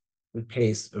accelerate the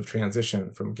pace of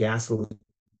transition from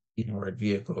gasoline-powered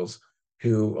vehicles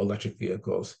to electric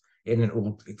vehicles. And it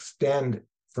will extend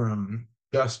from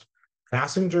just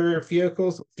passenger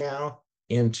vehicles now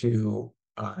into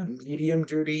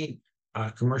medium-duty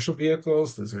commercial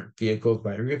vehicles. Those are vehicles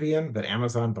by Rivian that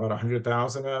Amazon bought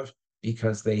 100,000 of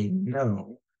because they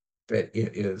know that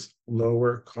it is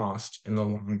lower cost in the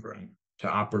long run to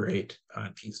operate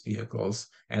these vehicles.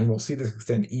 And we'll see this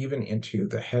extend even into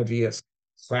the heaviest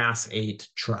Class 8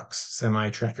 trucks,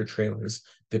 semi-tractor trailers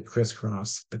that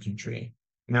crisscross the country.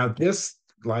 Now, this,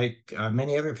 like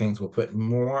many other things, will put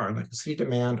more electricity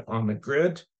demand on the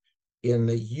grid. In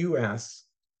the US,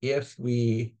 if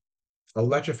we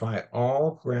electrify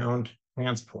all ground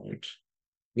transport,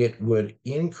 it would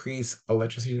increase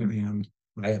electricity demand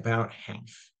by about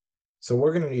half. So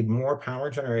we're going to need more power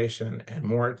generation and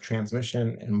more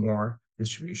transmission and more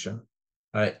distribution.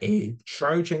 A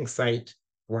charging site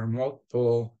for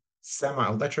multiple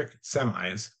electric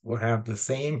semis will have the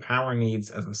same power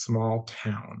needs as a small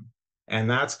town. And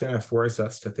that's going to force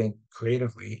us to think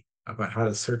creatively about how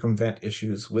to circumvent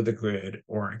issues with the grid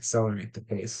or accelerate the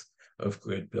pace of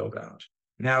grid build out.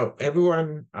 Now,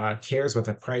 everyone cares about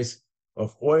the price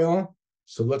of oil.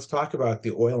 So let's talk about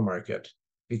the oil market.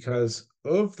 Because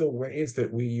of the ways that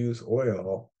we use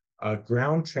oil,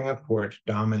 ground transport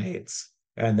dominates.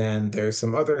 And then there's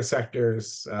some other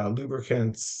sectors,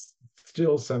 lubricants,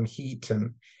 still some heat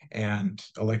and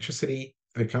electricity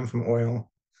that come from oil.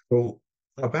 So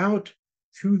about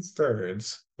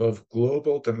 2/3 of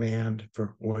global demand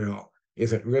for oil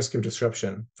is at risk of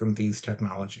disruption from these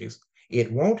technologies.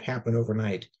 It won't happen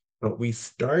overnight, but we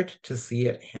start to see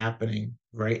it happening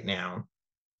right now.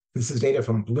 This is data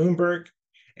from Bloomberg.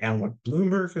 And what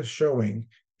Bloomberg is showing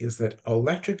is that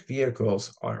electric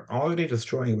vehicles are already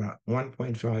destroying about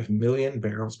 1.5 million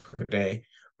barrels per day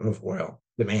of oil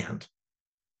demand.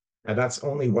 Now, that's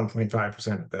only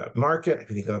 1.5% of the market. If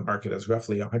you think of the market as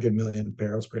roughly 100 million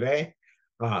barrels per day.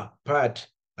 But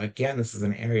again, this is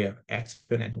an area of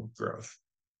exponential growth.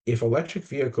 If electric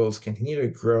vehicles continue to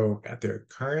grow at their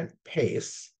current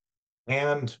pace,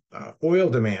 and oil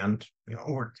demand,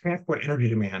 or transport energy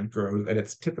demand grows at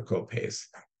its typical pace,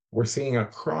 we're seeing a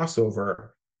crossover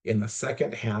in the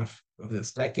second half of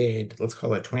this decade. Let's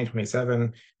call it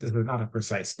 2027. This is not a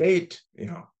precise date.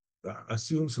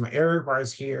 Assume some error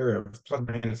bars here of plus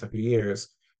minus a few years,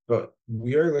 but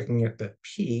we are looking at the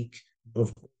peak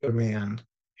of demand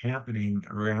happening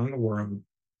around the world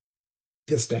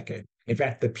this decade. In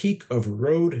fact, the peak of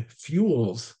road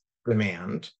fuels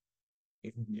demand,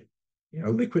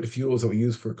 liquid fuels that we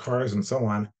use for cars and so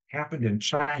on, happened in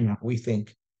China, we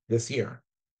think, this year.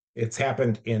 It's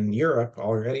happened in Europe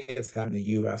already. It's happened in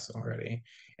the US already.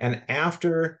 And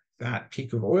after that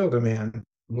peak of oil demand,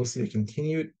 we'll see a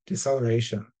continued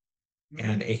deceleration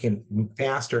and a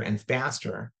faster and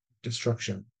faster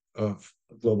destruction of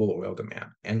global oil demand.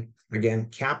 And again,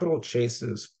 capital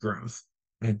chases growth.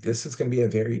 And this is going to be a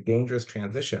very dangerous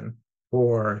transition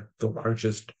for the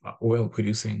largest oil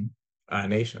producing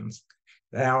nations.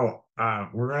 Now,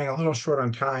 we're running a little short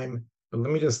on time, but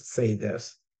let me just say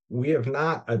this. We have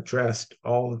not addressed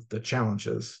all of the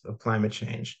challenges of climate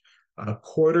change. A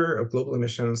quarter of global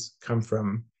emissions come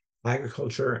from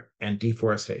agriculture and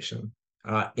deforestation.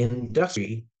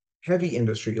 Industry, heavy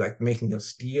industry, like making of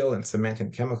steel and cement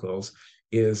and chemicals,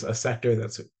 is a sector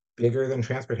that's bigger than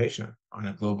transportation on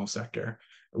a global sector.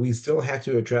 We still have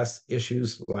to address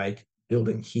issues like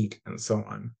building heat and so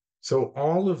on. So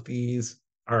all of these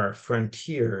are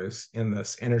frontiers in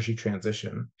this energy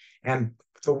transition. And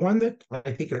the one that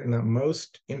I think is the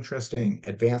most interesting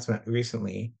advancement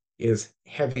recently is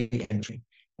heavy energy.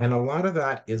 And a lot of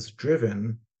that is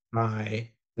driven by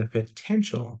the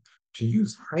potential to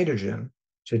use hydrogen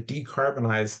to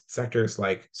decarbonize sectors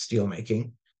like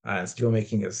steelmaking.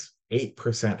 Steelmaking is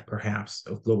 8% perhaps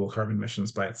of global carbon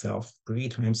emissions by itself, 3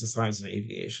 times the size of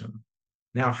aviation.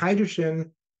 Now,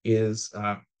 hydrogen is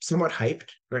somewhat hyped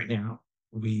right now.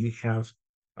 We have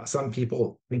some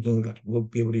people thinking that we'll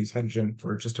be able to use hydrogen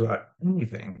for just about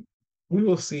anything. We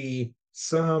will see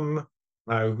some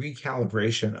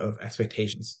recalibration of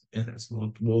expectations in this.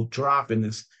 We'll drop in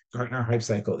this Gartner hype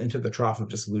cycle into the trough of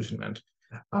disillusionment.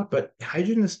 But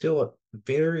hydrogen is still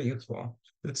very useful.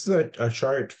 This is a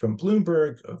chart from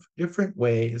Bloomberg of different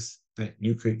ways that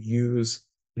you could use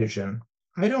hydrogen.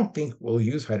 I don't think we'll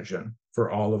use hydrogen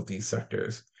for all of these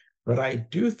sectors, but I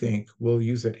do think we'll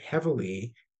use it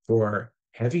heavily for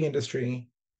heavy industry,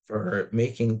 for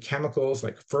making chemicals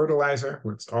like fertilizer,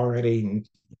 where it's already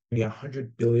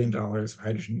 $100 billion of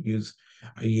hydrogen used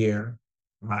a year,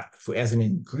 as an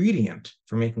ingredient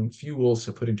for making fuels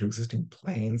to put into existing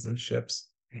planes and ships,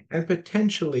 and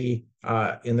potentially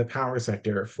in the power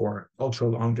sector for ultra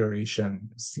long duration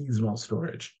seasonal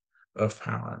storage of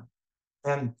power.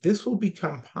 And this will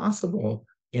become possible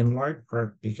in large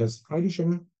part because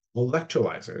hydrogen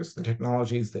electrolyzers, the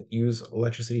technologies that use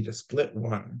electricity to split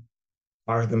one,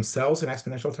 are themselves an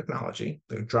exponential technology.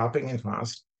 They're dropping in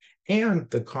cost, and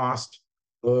the cost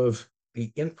of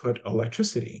the input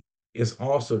electricity is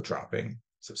also dropping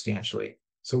substantially.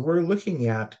 So we're looking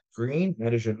at green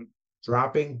hydrogen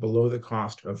dropping below the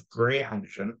cost of gray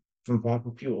hydrogen from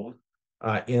fossil fuels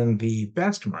in the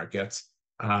best markets.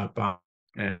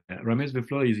 Ramez, the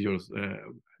floor is yours.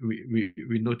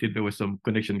 We noted there were some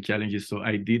connection challenges, so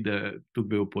I did took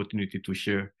the opportunity to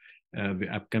share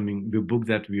the book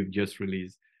that we've just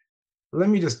released. Let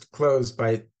me just close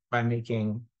by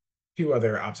making two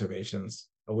other observations,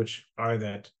 which are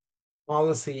that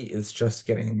policy is just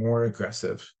getting more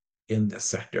aggressive in this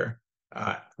sector.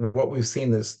 What we've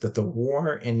seen is that the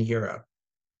war in Europe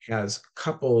has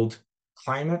coupled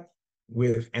climate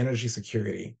with energy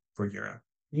security for Europe.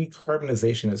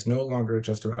 Decarbonization is no longer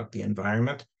just about the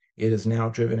environment. It is now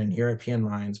driven in European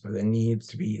minds by the need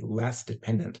to be less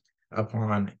dependent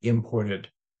upon imported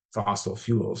fossil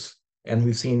fuels. And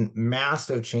we've seen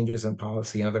massive changes in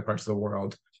policy in other parts of the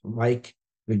world, like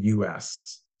the US.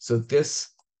 So this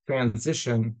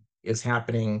transition is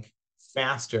happening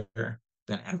faster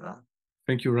than ever.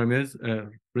 Thank you, Ramez.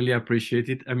 Really appreciate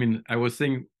it. I mean, I was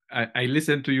saying, I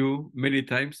listened to you many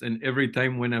times, and every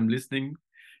time when I'm listening,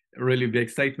 really the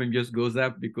excitement just goes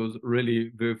up because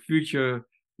really the future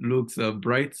looks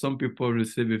bright. Some people will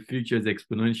say the future is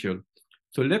exponential.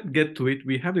 So let's get to it.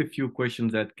 We have a few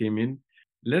questions that came in.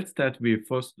 Let's start with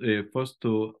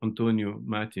Fausto Antonio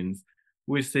Martins,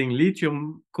 who is saying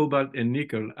lithium, cobalt, and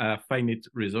nickel are finite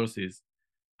resources.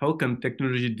 How can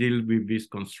technology deal with this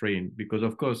constraint? Because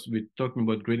of course, we're talking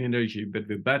about green energy, but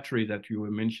the battery that you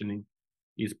were mentioning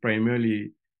is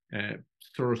primarily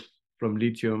sourced from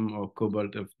lithium or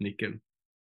cobalt of nickel.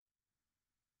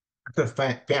 That's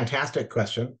a fantastic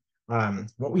question.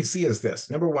 What we see is this.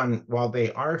 Number one, while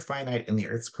they are finite in the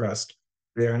Earth's crust,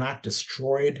 they are not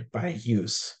destroyed by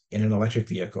use in an electric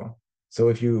vehicle. So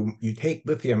if you take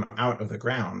lithium out of the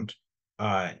ground,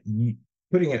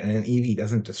 putting it in an EV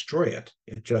doesn't destroy it.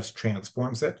 It just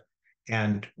transforms it.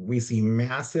 And we see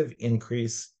massive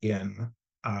increase in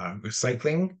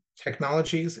recycling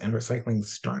technologies and recycling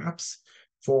startups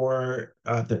for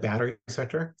the battery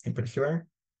sector in particular.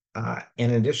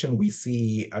 In addition, we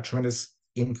see a tremendous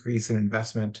increase in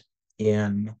investment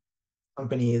in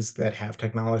companies that have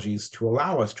technologies to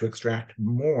allow us to extract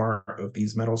more of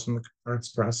these metals from the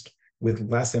Earth's crust with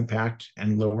less impact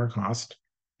and lower cost,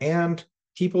 and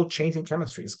people changing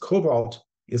chemistries. Cobalt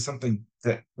is something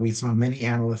that we saw many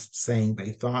analysts saying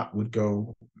they thought would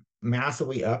go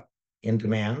massively up in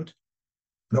demand.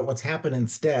 But what's happened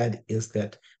instead is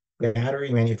that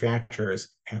battery manufacturers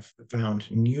have found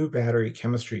new battery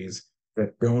chemistries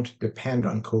that don't depend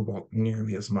on cobalt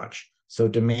nearly as much. So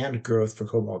demand growth for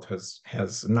cobalt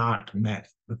has not met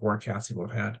the forecasts people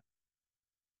have had.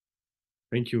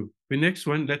 Thank you. The next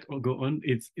one, let's go on.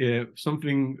 It's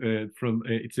something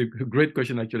it's a great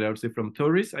question, actually, I would say from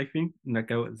Toris, I think,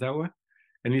 Nakazawa.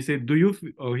 And he said,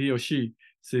 or he or she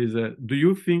says, do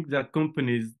you think that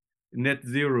companies' net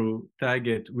zero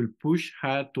target will push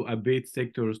hard to abate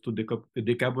sectors to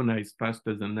decarbonize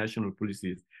faster than national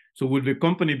policies? So will the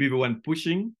company be the one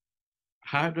pushing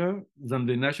harder than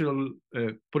the national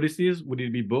policies? Would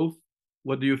it be both?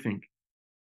 What do you think?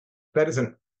 That's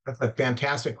a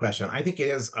fantastic question. I think it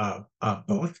is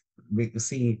both. We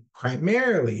see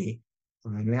primarily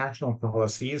national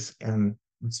policies and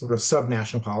sort of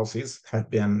subnational policies have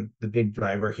been the big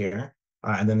driver here,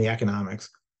 and then the economics.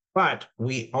 But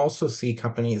we also see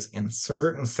companies in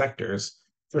certain sectors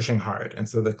pushing hard. And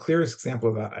so the clearest example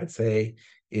of that, I'd say,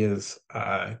 is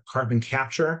carbon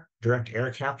capture, direct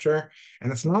air capture.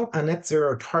 And it's not a net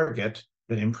zero target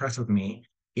that impresses me.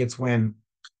 It's when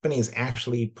companies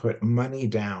actually put money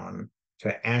down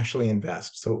to actually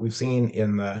invest. So what we've seen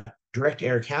in the direct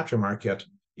air capture market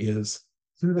is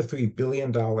 $2 to $3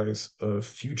 billion of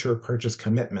future purchase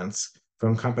commitments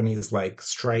from companies like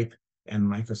Stripe and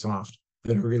Microsoft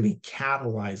that are really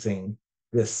catalyzing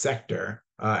this sector.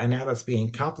 And now that's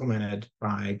being complemented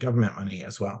by government money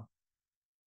as well.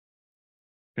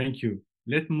 Thank you.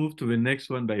 Let's move to the next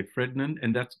one by Frednan,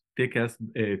 and that take us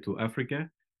to Africa.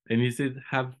 And he said,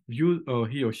 have you, or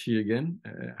he or she again,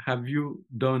 have you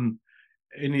done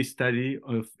any study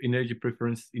of energy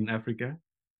preference in Africa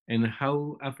and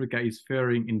how Africa is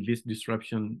faring in this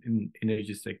disruption in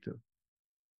energy sector?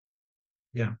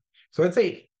 Yeah. So I'd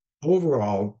say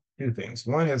overall, two things.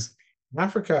 One is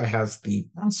Africa has the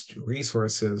best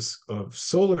resources of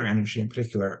solar energy in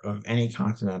particular of any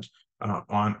continent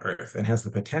on Earth and has the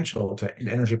potential to end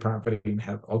energy poverty and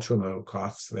have ultra low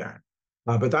costs there.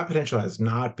 But that potential has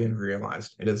not been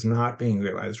realized. It is not being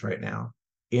realized right now.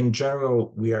 In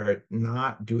general, we are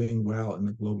not doing well in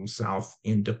the global south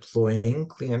in deploying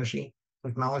clean energy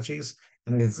technologies.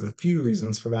 And there's a few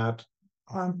reasons for that.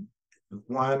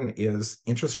 One is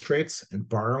interest rates and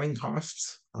borrowing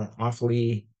costs are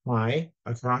awfully high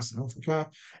across Africa.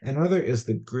 Another is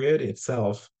the grid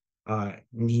itself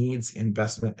needs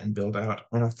investment and build out.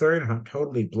 And a third, I'm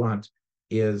totally blunt,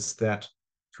 is that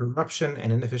corruption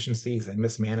and inefficiencies and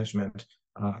mismanagement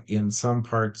in some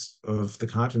parts of the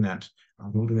continent are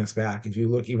holding us back. If you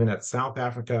look even at South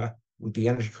Africa with the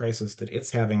energy crisis that it's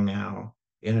having now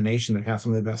in a nation that has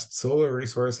some of the best solar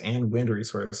resource and wind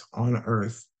resource on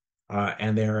Earth,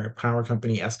 and their power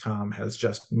company Eskom has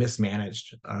just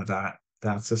mismanaged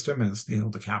that system and is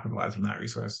able to capitalize on that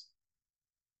resource.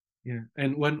 Yeah,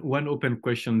 and one open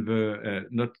question,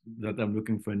 not that I'm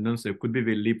looking for an answer, could be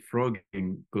the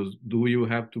leapfrogging, because do you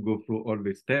have to go through all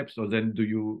the steps, or then do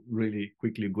you really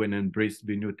quickly go and embrace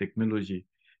the new technology?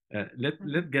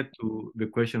 Let's get to the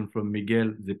question from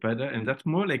Miguel Zepada, and that's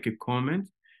more like a comment.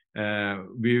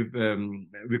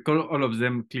 We call all of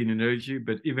them clean energy,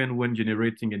 but even when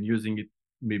generating and using it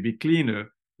may be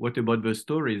cleaner, what about the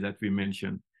stories that we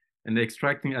mentioned? And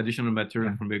extracting additional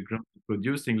material from the ground,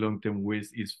 producing long-term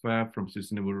waste is far from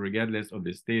sustainable regardless of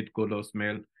the state, color,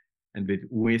 smell, and the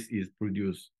waste is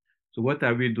produced. So what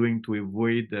are we doing to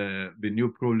avoid the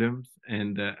new problems,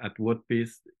 and at what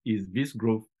pace is this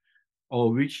growth,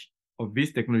 or which of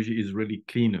this technology is really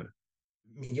cleaner?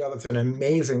 Yeah, that's an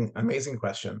amazing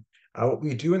question. What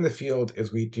we do in the field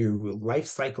is we do life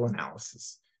cycle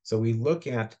analysis. So we look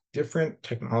at different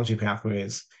technology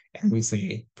pathways and we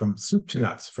say from soup to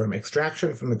nuts, from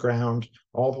extraction from the ground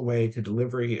all the way to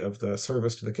delivery of the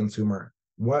service to the consumer,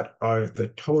 what are the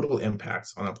total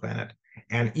impacts on the planet?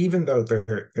 And even though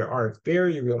there are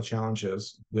very real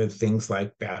challenges with things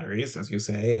like batteries, as you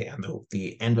say, and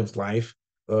the end of life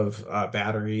of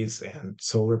batteries and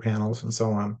solar panels and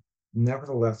so on,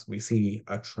 nevertheless, we see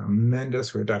a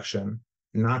tremendous reduction,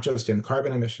 not just in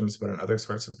carbon emissions, but in other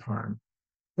sorts of harm.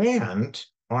 And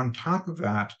on top of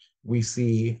that, we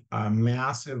see a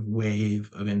massive wave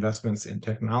of investments in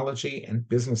technology and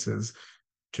businesses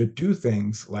to do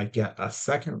things like get a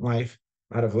second life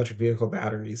out of electric vehicle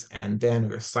batteries and then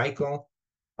recycle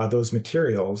those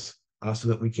materials so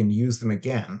that we can use them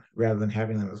again rather than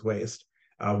having them as waste.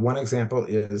 One example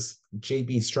is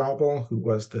J.B. Straubel, who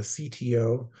was the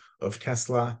CTO of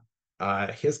Tesla,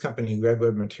 his company,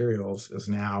 Redwood Materials, is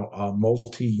now a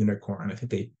multi-unicorn. I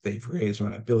think they've raised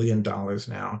around $1 billion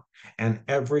now, and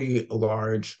every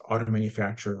large auto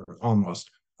manufacturer almost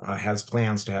has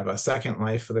plans to have a second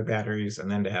life for the batteries, and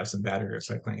then to have some battery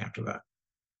recycling after that.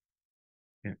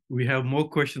 Yeah. We have more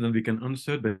questions than we can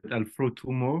answer, but I'll throw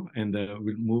two more and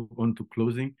we'll move on to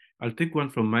closing. I'll take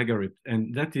one from Margaret,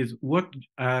 and that is, what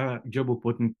are job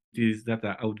opportunities that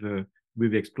are out there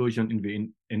with the explosion in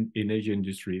the energy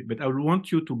industry? But I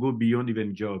want you to go beyond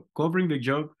even job, covering the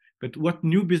job, but what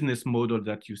new business model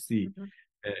that you see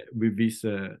with this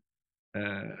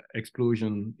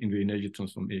explosion in the energy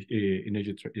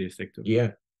transformation, sector?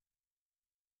 Yeah,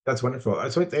 that's wonderful.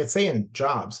 So I'd say in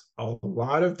jobs, a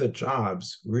lot of the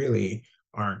jobs really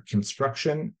are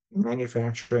construction,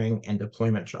 manufacturing, and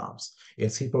deployment jobs.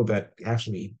 It's people that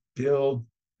actually build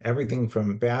everything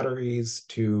from batteries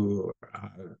to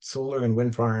solar and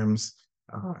wind farms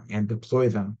and deploy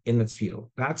them in the field.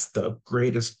 That's the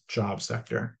greatest job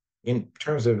sector. In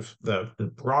terms of the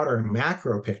broader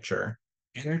macro picture,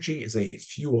 energy is a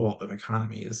fuel of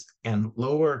economies, and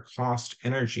lower cost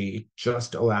energy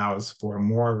just allows for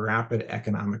more rapid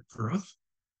economic growth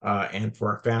and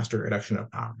for a faster reduction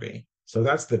of poverty. So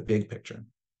that's the big picture.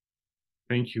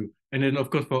 Thank you. And then, of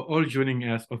course, for all joining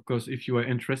us, of course, if you are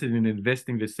interested in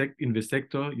investing in the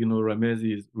sector, you know, Ramez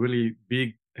is really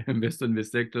big investor in the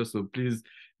sector. So please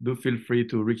do feel free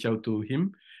to reach out to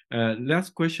him.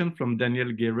 Last question from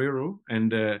Daniel Guerrero.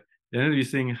 And Daniel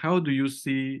is saying, how do you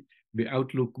see the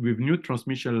outlook with new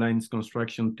transmission lines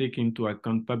construction, taking into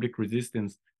account public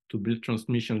resistance to build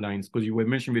transmission lines? Because you were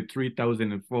mentioning the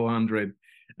 3,400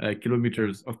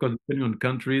 kilometers. Of course, depending on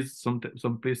countries, some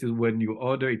places when you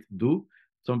order, it's due.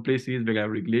 Some places there are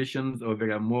regulations or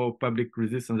there are more public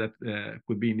resistance that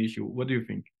could be an issue. What do you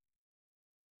think?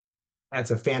 That's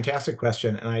a fantastic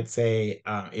question, and I'd say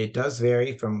it does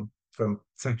vary from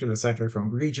sector to sector,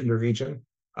 from region to region.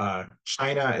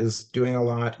 China is doing a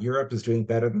lot. Europe is doing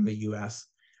better than the U.S.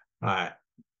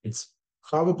 It's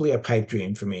probably a pipe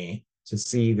dream for me to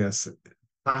see this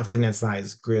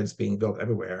continent-sized grids being built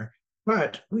everywhere,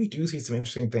 but we do see some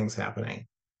interesting things happening.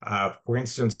 For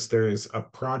instance, there's a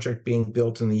project being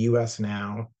built in the US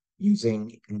now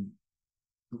using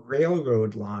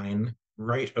railroad line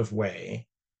right of way,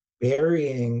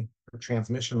 burying the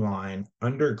transmission line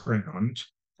underground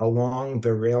along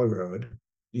the railroad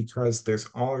because there's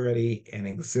already an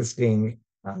existing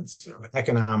sort of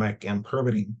economic and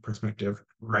permitting perspective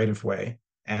right of way.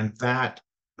 And that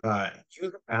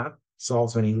using that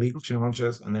solves many legal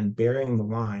challenges, and then burying the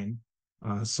line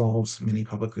solves many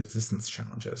public resistance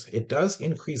challenges. It does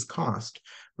increase cost,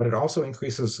 but it also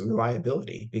increases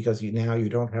reliability because now you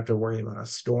don't have to worry about a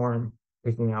storm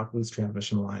taking out these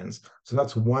transmission lines. So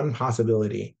that's one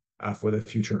possibility for the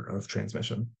future of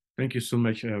transmission. Thank you so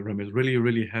much, Ramez. Really,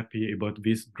 really happy about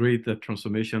this great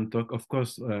transformation talk. Of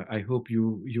course, I hope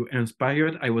you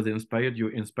inspired. I was inspired. You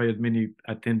inspired many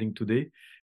attending today.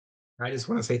 I just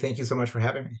want to say thank you so much for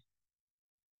having me.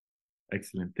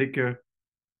 Excellent. Take care.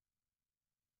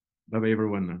 Bye-bye,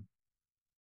 everyone.